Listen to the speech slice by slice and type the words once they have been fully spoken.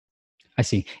I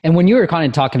see. And when you were kind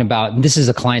of talking about, and this is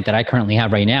a client that I currently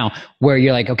have right now, where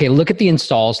you're like, okay, look at the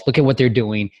installs, look at what they're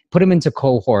doing, put them into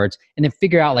cohorts, and then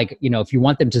figure out like, if you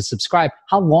want them to subscribe,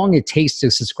 how long it takes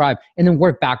to subscribe, and then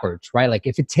work backwards, right? Like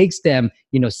if it takes them,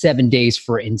 7 days,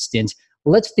 for instance,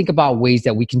 let's think about ways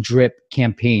that we can drip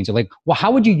campaigns. Or like, well,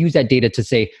 how would you use that data to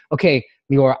say, okay,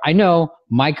 Lior, I know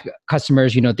my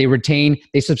customers,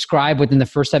 they subscribe within the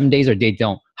first 7 days or they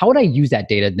don't. How would I use that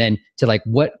data then to like,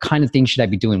 what kind of things should I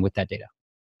be doing with that data?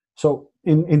 So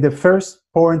in the first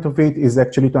point of it is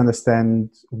actually to understand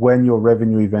when your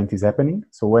revenue event is happening.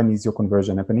 So when is your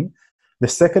conversion happening? The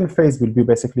second phase will be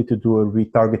basically to do a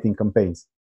retargeting campaigns.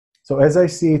 So as I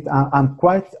see it, I'm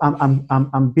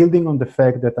building on the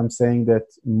fact that I'm saying that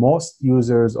most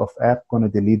users of app going to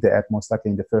delete the app most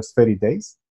likely in the first 30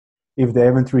 days if they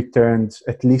haven't returned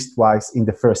at least twice in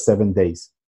the first 7 days.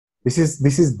 This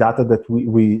is data that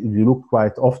we look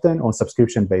quite often on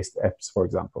subscription-based apps, for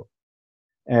example.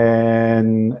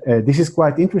 And this is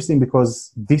quite interesting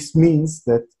because this means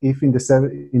that if in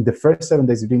the first 7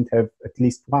 days you didn't have at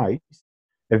least twice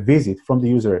a visit from the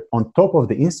user on top of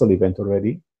the install event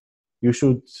already, you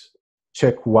should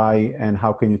check why and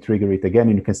how can you trigger it again,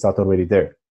 and you can start already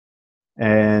there.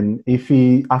 And if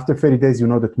after 30 days you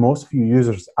know that most of your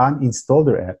users uninstall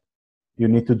their app, you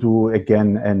need to do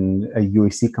again a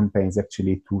UAC campaigns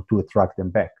actually to attract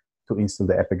them back to install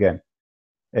the app again.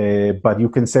 But you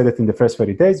can say that in the first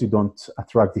 30 days, you don't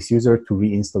attract this user to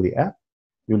reinstall the app.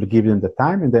 You'll give them the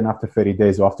time, and then after 30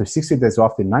 days or after 60 days or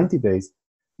after 90 days,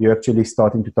 you're actually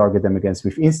starting to target them again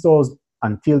with installs.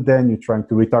 Until then, you're trying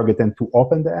to retarget them to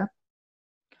open the app.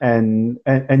 And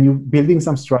you're building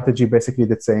some strategy basically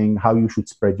that's saying how you should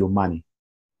spread your money.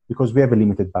 Because we have a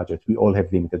limited budget. We all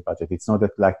have limited budget. It's not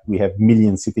that like we have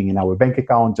millions sitting in our bank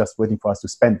account just waiting for us to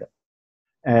spend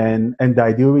them. And the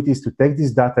idea of it is to take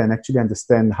this data and actually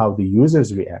understand how the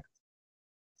users react.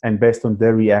 And based on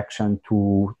their reaction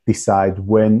to decide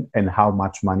when and how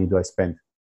much money do I spend.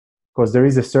 Because there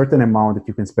is a certain amount that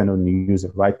you can spend on a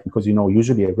user, right? Because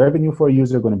usually a revenue for a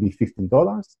user is going to be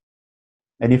 $15.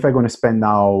 And if I'm going to spend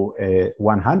now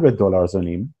 $100 on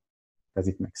him, does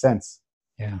it make sense?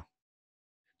 Yeah.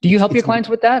 Do you help your clients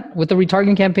with that, with the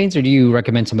retargeting campaigns, or do you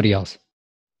recommend somebody else?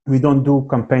 We don't do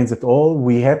campaigns at all.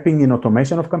 We're helping in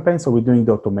automation of campaigns, so we're doing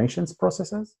the automations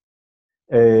processes.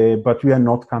 But we are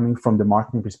not coming from the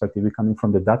marketing perspective. We're coming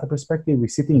from the data perspective. We're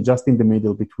sitting just in the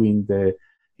middle between the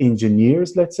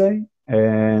engineers, let's say,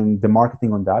 and the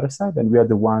marketing on the other side. And we are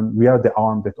the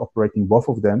arm that operating both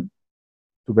of them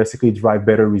to basically drive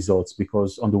better results.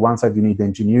 Because on the one side, you need the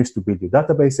engineers to build your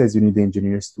databases. You need the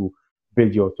engineers to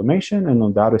build your automation. And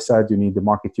on the other side, you need the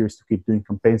marketeers to keep doing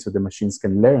campaigns so the machines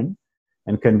can learn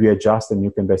and can readjust, and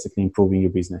you can basically improve your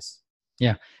business.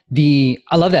 Yeah.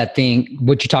 I love that thing,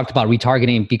 what you talked about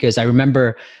retargeting, because I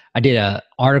remember I did an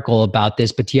article about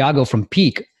this, but Tiago from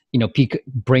Peak, Peak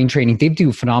Brain Training, they do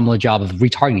a phenomenal job of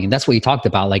retargeting. That's what you talked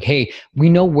about. Like, hey, we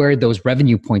know where those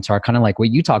revenue points are, kind of like what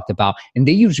you talked about. And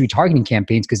they use retargeting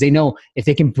campaigns because they know if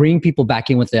they can bring people back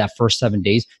in with that first 7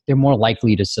 days, they're more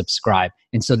likely to subscribe.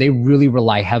 And so they really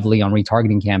rely heavily on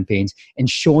retargeting campaigns and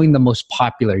showing the most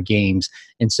popular games.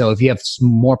 And so if you have some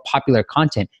more popular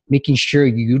content, making sure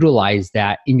you utilize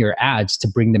that in your ads to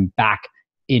bring them back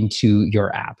into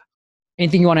your app.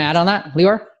 Anything you want to add on that,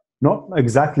 Lior? No,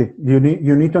 exactly. You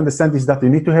need to understand this data. You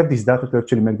need to have this data to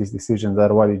actually make these decisions.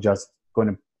 Otherwise, you're just going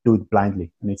to do it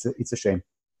blindly. And it's a shame.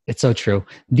 It's so true.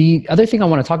 The other thing I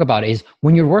want to talk about is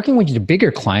when you're working with your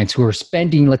bigger clients who are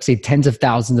spending, let's say, tens of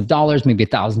thousands of dollars, maybe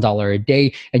 $1,000 a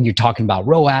day, and you're talking about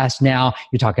ROAS now,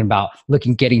 you're talking about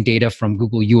getting data from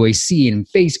Google UAC and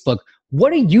Facebook.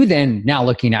 What are you then now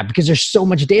looking at? Because there's so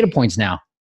much data points now.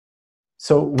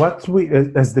 So what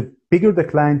as the bigger the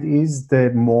client is,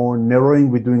 the more narrowing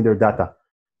we're doing their data.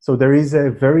 So there is a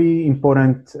very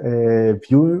important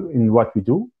view in what we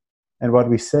do. And what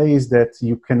we say is that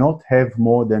you cannot have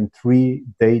more than 3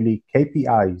 daily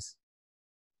KPIs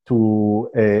to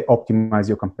optimize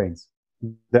your campaigns.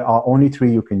 There are only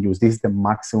 3 you can use. This is the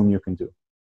maximum you can do.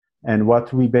 And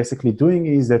what we basically doing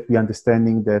is that we're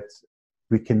understanding that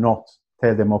we cannot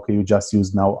tell them, okay, you just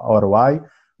use now ROI.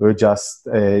 We're just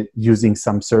using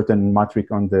some certain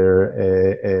metric on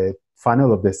their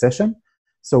funnel of the session.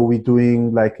 So we're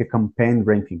doing like a campaign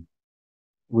ranking,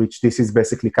 which this is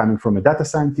basically coming from a data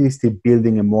scientist,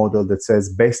 building a model that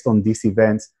says, based on these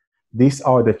events, these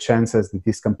are the chances that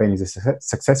this campaign is a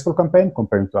successful campaign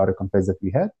compared to other campaigns that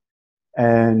we had.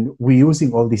 And we're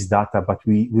using all this data, but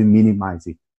we minimize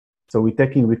it. So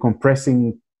we're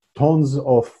compressing tons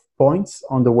of points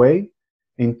on the way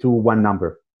into one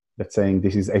number. That's saying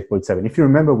this is 8.7. If you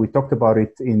remember, we talked about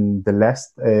it in the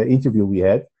last interview we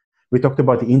had, we talked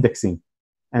about the indexing.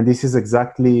 And this is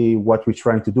exactly what we're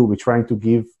trying to do. We're trying to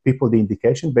give people the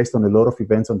indication based on a lot of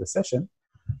events on the session,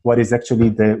 what is actually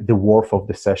the worth of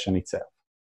the session itself,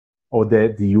 or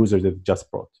the user that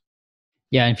just brought.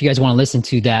 Yeah, and if you guys want to listen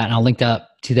to that, and I'll link up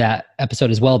to that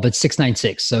episode as well, but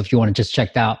 696. So if you want to just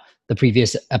check out the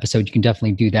previous episode, you can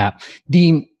definitely do that.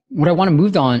 What I want to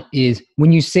move on is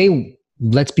when you say,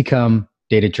 let's become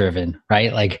data-driven,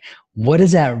 right? Like, what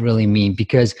does that really mean?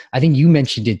 Because I think you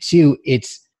mentioned it too.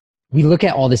 We look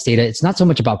at all this data. It's not so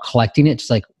much about collecting it. It's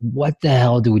like, what the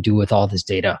hell do we do with all this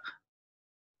data?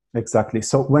 Exactly.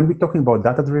 So when we're talking about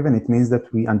data-driven, it means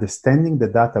that we're understanding the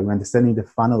data, we're understanding the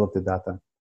funnel of the data,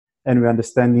 and we're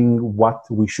understanding what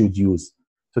we should use.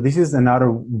 So this is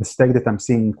another mistake that I'm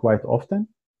seeing quite often,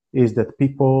 is that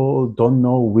people don't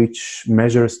know which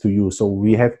measures to use. So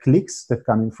we have clicks that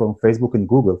come in from Facebook and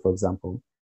Google, for example,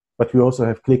 but we also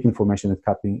have click information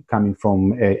that coming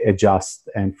from Adjust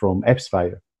and from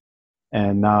AppsFlyer.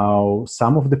 And now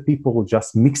some of the people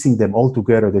just mixing them all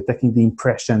together. They're taking the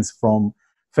impressions from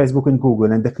Facebook and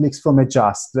Google and the clicks from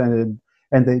Adjust, and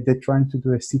they're trying to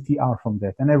do a CTR from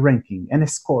that and a ranking and a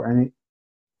score. And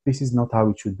this is not how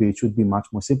it should be. It should be much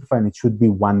more simplified. And it should be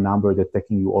one number that's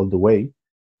taking you all the way.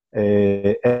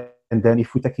 And then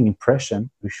if we're taking impression,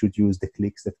 we should use the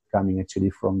clicks that are coming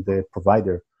actually from the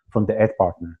provider, from the ad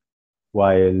partner.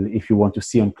 While if you want to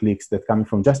see on clicks that coming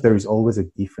from Just, there is always a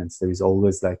difference. There is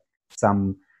always like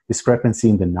some discrepancy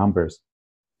in the numbers,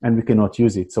 and we cannot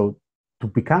use it. So to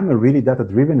become a really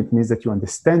data-driven, it means that you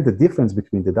understand the difference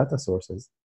between the data sources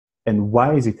and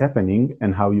why is it happening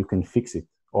and how you can fix it,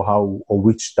 or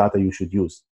which data you should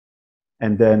use.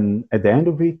 And then at the end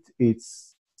of it,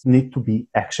 it's need to be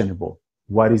actionable.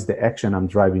 What is the action I'm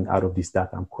driving out of this data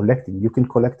I'm collecting? You can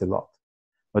collect a lot,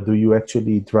 but do you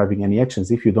actually driving any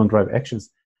actions? If you don't drive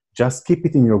actions, just keep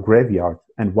it in your graveyard,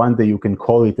 and one day you can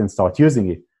call it and start using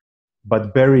it.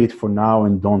 But bury it for now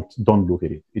and don't look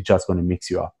at it. It's just going to mix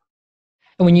you up.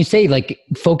 And when you say like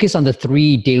focus on the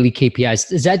 3 daily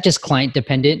KPIs, is that just client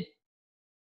dependent?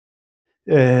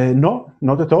 No,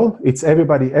 not at all. It's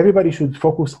everybody. Everybody should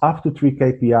focus up to 3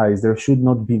 KPIs. There should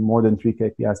not be more than 3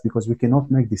 KPIs because we cannot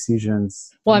make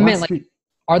decisions. Well, I meant like,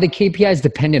 are the KPIs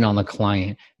dependent on the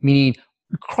client? Meaning,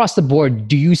 across the board,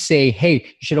 do you say, hey,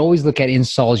 you should always look at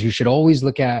installs, you should always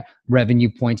look at revenue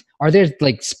points? Are there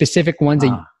like specific ones,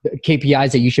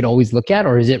 KPIs that you should always look at,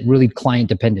 or is it really client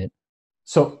dependent?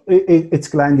 So it's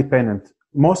client dependent.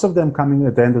 Most of them coming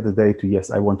at the end of the day to,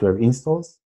 yes, I want to have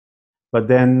installs. But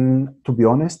then, to be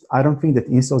honest, I don't think that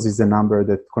installs is a number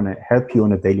that's going to help you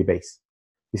on a daily basis.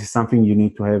 This is something you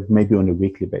need to have maybe on a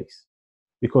weekly basis.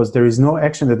 Because there is no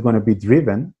action that's going to be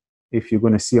driven if you're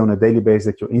going to see on a daily basis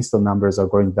that your install numbers are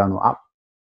going down or up.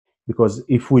 Because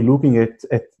if we're looking at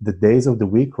the days of the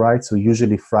week, right, so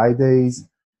usually Fridays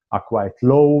are quite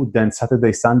low, then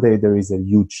Saturday, Sunday, there is a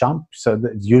huge jump. So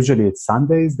usually it's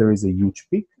Sundays, there is a huge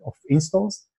peak of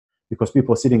installs because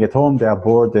people are sitting at home, they are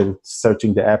bored, they're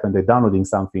searching the app and they're downloading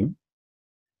something.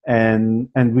 And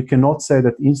we cannot say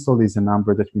that install is a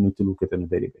number that we need to look at on a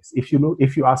daily basis. If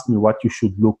you ask me what you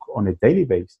should look on a daily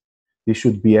basis, this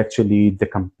should be actually the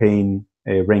campaign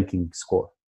ranking score.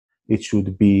 It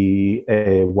should be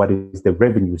what is the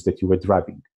revenues that you were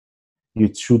driving.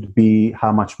 It should be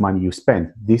how much money you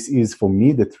spend. This is, for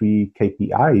me, the 3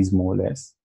 KPIs, more or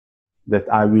less, that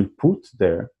I will put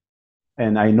there.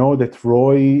 And I know that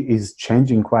ROI is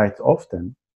changing quite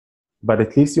often, but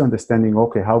at least you're understanding,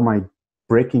 okay, how my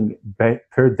breaking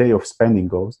per day of spending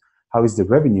goes, how is the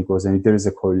revenue goes, and if there is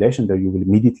a correlation there, you will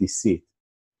immediately see it.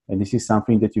 And this is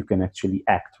something that you can actually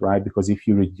act, right? Because if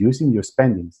you're reducing your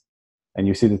spendings and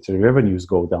you see that the revenues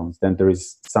go down, then there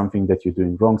is something that you're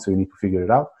doing wrong, so you need to figure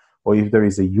it out. Or if there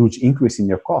is a huge increase in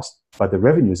your cost, but the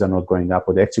revenues are not going up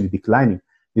or they're actually declining,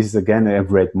 this is again a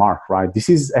red mark, right? This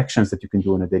is actions that you can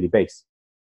do on a daily basis.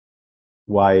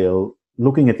 While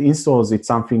looking at installs, it's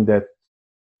something that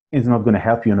is not going to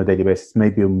help you on a daily basis.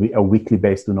 Maybe a weekly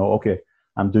basis to know, okay,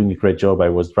 I'm doing a great job. I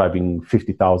was driving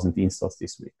 50,000 installs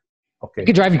this week. Okay. It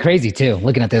could drive you crazy too,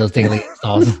 looking at those daily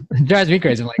installs. It drives me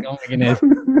crazy. I'm like, oh my goodness.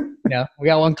 We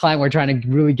got one client, we're trying to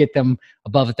really get them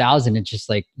above 1,000. It's just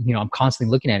like, I'm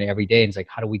constantly looking at it every day. And it's like,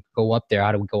 how do we go up there?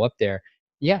 How do we go up there?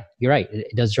 Yeah, you're right.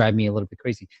 It does drive me a little bit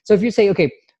crazy. So if you say,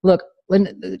 okay, look,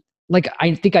 like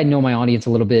I think I know my audience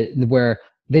a little bit where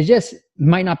they just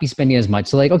might not be spending as much.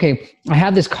 So like, okay, I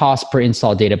have this cost per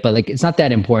install data, but like, it's not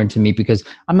that important to me because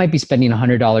I might be spending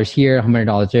 $100 here,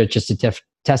 $100 there just to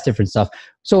test different stuff.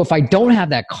 So if I don't have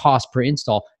that cost per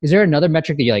install, is there another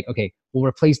metric that you're like, okay, we'll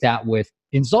replace that with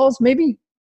installs maybe?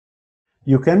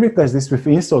 You can replace this with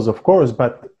installs, of course,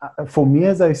 but for me,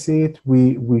 as I see it,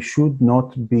 we should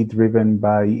not be driven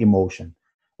by emotion.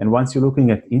 And once you're looking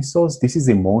at installs, this is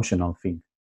emotional thing.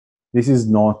 This is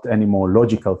not any more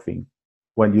logical thing.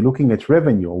 When you're looking at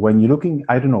revenue, when you're looking,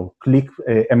 I don't know, click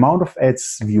amount of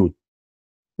ads viewed.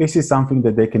 This is something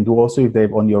that they can do also if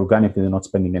they're only organic and they're not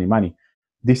spending any money.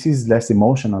 This is less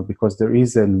emotional because there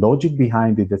is a logic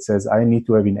behind it that says I need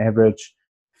to have in average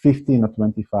 15 or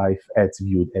 25 ads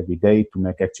viewed every day to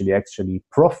make actually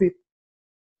profit.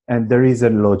 And there is a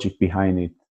logic behind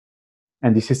it.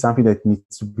 And this is something that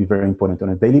needs to be very important on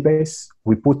a daily basis.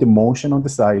 We put emotion on the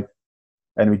side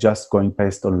and we're just going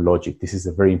based on logic. This is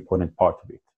a very important part of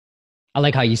it. I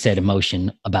like how you said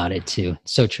emotion about it too.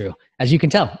 So true. As you can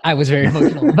tell, I was very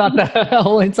emotional about the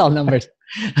whole install numbers.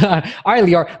 All right,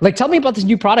 Lior, like tell me about this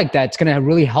new product that's going to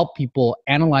really help people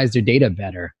analyze their data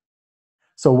better.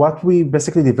 So what we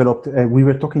basically developed, we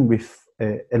were talking with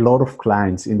a lot of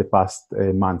clients in the past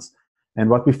months. And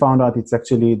what we found out, it's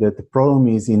actually that the problem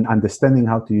is in understanding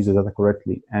how to use the data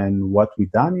correctly. And what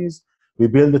we've done is we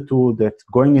build a tool that's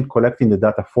going and collecting the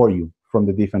data for you from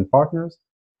the different partners.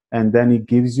 And then it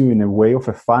gives you in a way of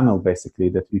a funnel, basically,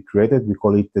 that we created. We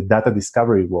call it the data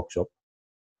discovery workshop.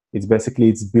 It's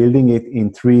building it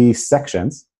in 3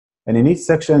 sections. And in each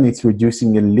section, it's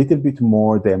reducing a little bit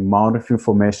more the amount of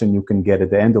information you can get at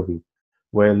the end of it.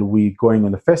 Well, we going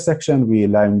on the first section, we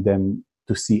allowing them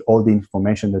to see all the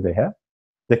information that they have.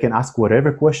 They can ask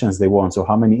whatever questions they want. So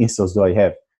how many installs do I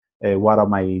have? What are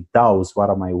my DAOs? What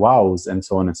are my WOWs? And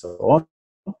so on and so on.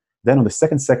 Then on the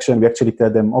second section, we actually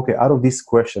tell them, okay, out of these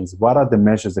questions, what are the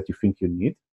measures that you think you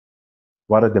need?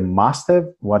 What are the must-have?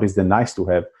 What is the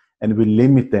nice-to-have? And we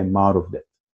limit the amount of that.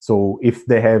 So if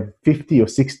they have 50 or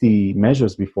 60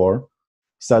 measures before,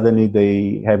 suddenly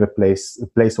they have a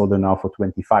placeholder now for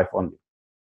 25 only.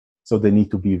 So they need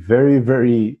to be very,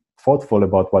 very thoughtful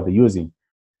about what they're using.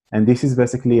 And this is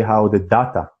basically how the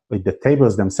data, like the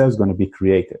tables themselves, going to be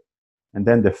created. And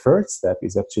then the third step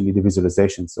is actually the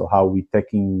visualization. So how we're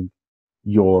taking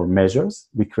your measures,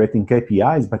 we're creating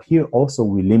KPIs, but here also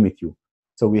we limit you.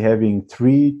 So we're having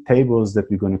 3 tables that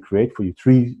we're going to create for you,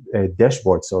 3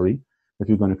 dashboards, that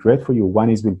we're going to create for you.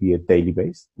 One will be a daily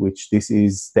base, which this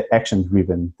is the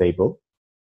action-driven table.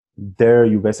 There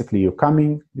you're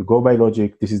coming, you go by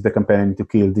logic, this is the campaign to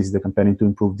kill, this is the campaign to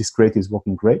improve, this creative is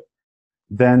working great.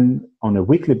 Then on a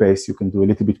weekly basis, you can do a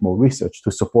little bit more research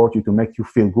to support you, to make you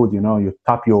feel good. You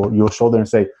tap your shoulder and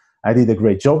say, I did a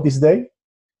great job this day.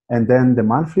 And then the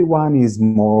monthly one is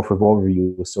more of an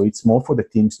overview. So it's more for the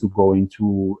teams to go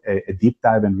into a deep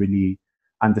dive and really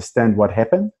understand what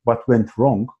happened, what went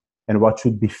wrong, and what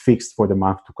should be fixed for the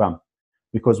month to come.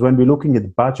 Because when we're looking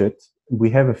at budget, we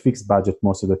have a fixed budget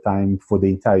most of the time for the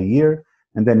entire year,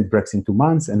 and then it breaks into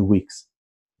months and weeks.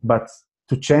 But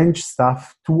to change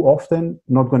stuff too often,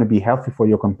 not going to be healthy for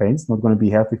your campaigns, not going to be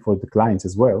healthy for the clients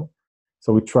as well.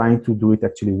 So we're trying to do it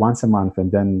actually once a month,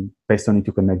 and then based on it,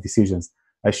 you can make decisions.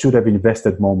 I should have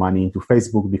invested more money into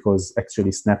Facebook because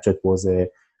actually Snapchat was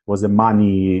a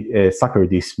money sucker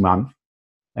this month,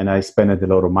 and I spent a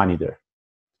lot of money there.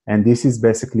 And this is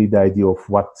basically the idea of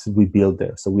what we build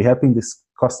there. So we're helping these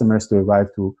customers to arrive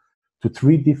to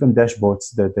 3 different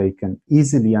dashboards that they can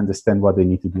easily understand what they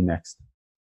need to do next.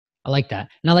 I like that.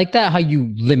 And I like that how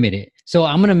you limit it. So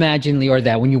I'm going to imagine, Lior,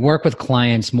 that when you work with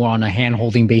clients more on a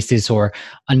hand-holding basis or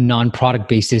a non-product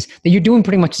basis, that you're doing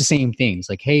pretty much the same things.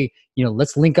 Like, hey,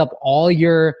 let's link up all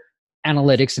your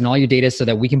analytics and all your data so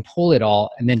that we can pull it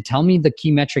all, and then tell me the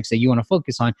key metrics that you want to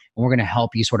focus on, and we're going to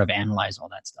help you sort of analyze all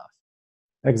that stuff.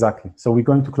 Exactly. So we're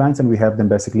going to clients and we have them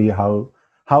basically how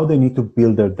they need to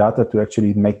build their data to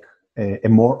actually make a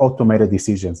more automated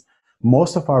decisions.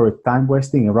 Most of our time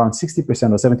wasting, around 60% or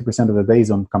 70% of the day, is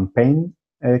on campaign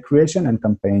creation and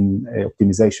campaign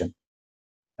optimization.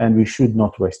 And we should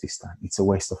not waste this time. It's a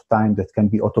waste of time that can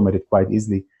be automated quite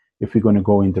easily if we're going to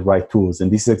go in the right tools.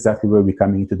 And this is exactly where we're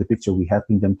coming into the picture. We're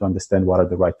helping them to understand what are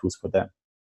the right tools for them.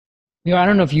 I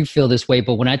don't know if you feel this way,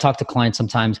 but when I talk to clients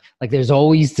sometimes, like there's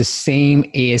always the same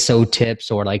ASO tips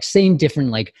or like same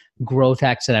different like growth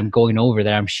hacks that I'm going over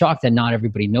that I'm shocked that not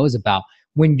everybody knows about.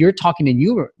 When you're talking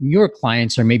to your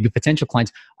clients or maybe potential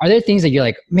clients, are there things that you're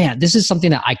like, man, this is something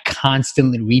that I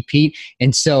constantly repeat?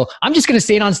 And so I'm just going to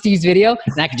say it on Steve's video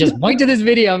and I can just point to this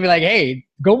video and be like, hey,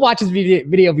 go watch this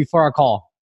video before our call.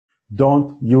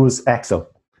 Don't use Excel.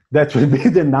 That will be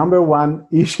the number one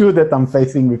issue that I'm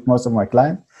facing with most of my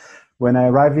clients. When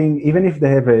I'm arriving, even if they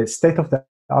have a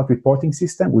state-of-the-art reporting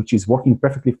system, which is working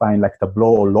perfectly fine, like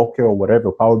Tableau or Locker or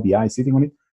whatever, Power BI sitting on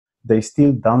it, they're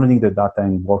still downloading the data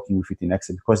and working with it in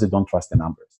Excel because they don't trust the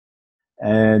numbers.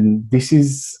 And this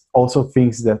is also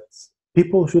things that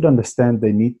people should understand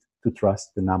they need to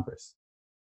trust the numbers.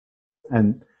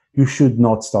 And you should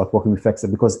not start working with Excel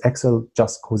because Excel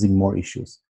just causing more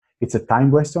issues. It's a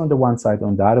time waster on the one side.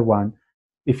 On the other one,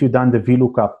 if you've done the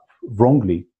VLOOKUP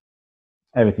wrongly,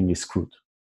 everything is screwed.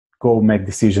 Go make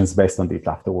decisions based on it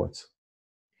afterwards.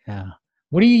 Yeah.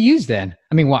 What do you use then?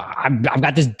 I mean, well, I've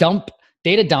got this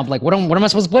data dump. Like, what am I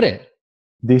supposed to put it?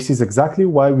 This is exactly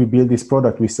why we build this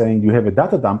product. We're saying you have a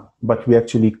data dump, but we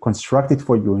actually construct it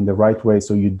for you in the right way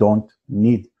so you don't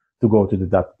need to go to the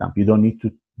data dump. You don't need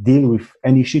to deal with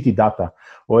any shitty data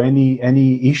or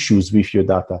any issues with your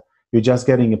data. You're just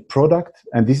getting a product,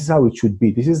 and this is how it should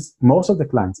be. This is most of the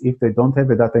clients, if they don't have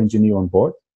a data engineer on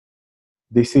board,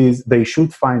 they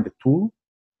should find a tool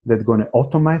that's going to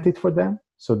automate it for them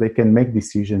so they can make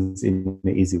decisions in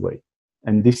an easy way.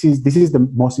 And this is the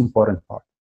most important part.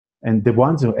 And the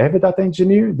ones who have a data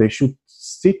engineer, they should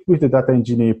sit with the data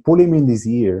engineer, pull him in his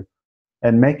ear,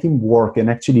 and make him work and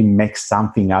actually make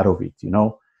something out of it.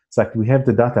 It's like, we have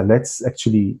the data, let's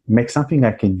actually make something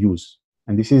I can use.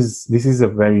 And this is a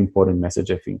very important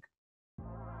message, I think.